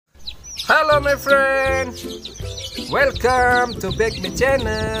Hello my friend, welcome to back my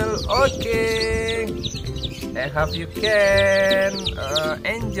channel. Okay, I hope you can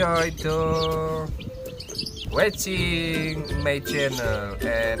enjoy to watching my channel,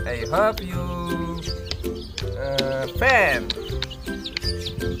 and I hope you fan.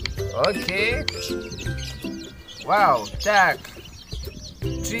 Okay, wow, duck,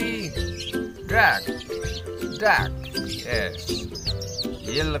 tree, duck, yes,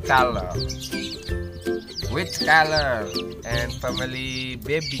 yellow color, white color, and family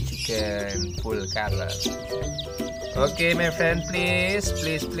baby chicken full color. Okay my friend, please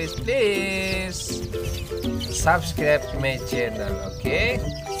subscribe my channel. Okay,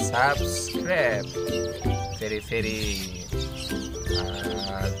 subscribe, very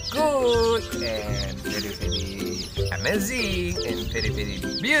good and very amazing and very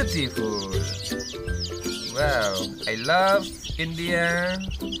beautiful. Wow, I love India,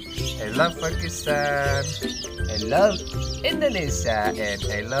 I love Pakistan, I love Indonesia, and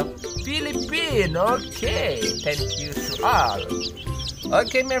I love Philippines. Okay, thank you to all.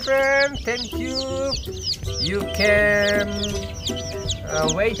 Okay my friend, thank you. You can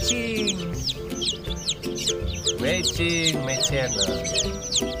watching my channel.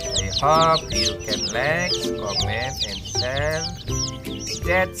 I hope you can like, comment, and share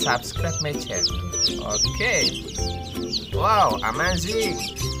that, subscribe my channel. Okay, wow, amazing,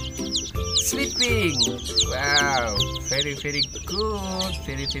 sleeping, wow, very good,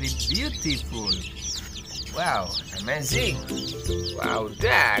 very beautiful, wow, amazing, wow,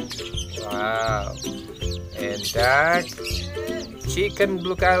 duck, wow, and duck, chicken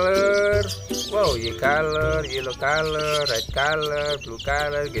blue color, wow, yellow color, red color, blue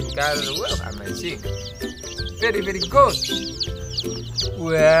color, green color, wow, amazing, very good,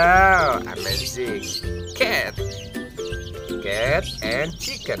 wow, amazing, cat and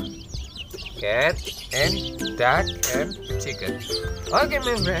chicken, cat and duck and chicken. Okay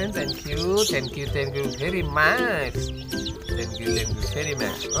my friend, thank you very much, thank you very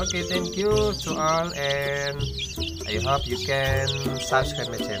much. Okay, thank you to all, and I hope you can subscribe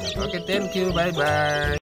my channel. Okay, thank you, bye bye.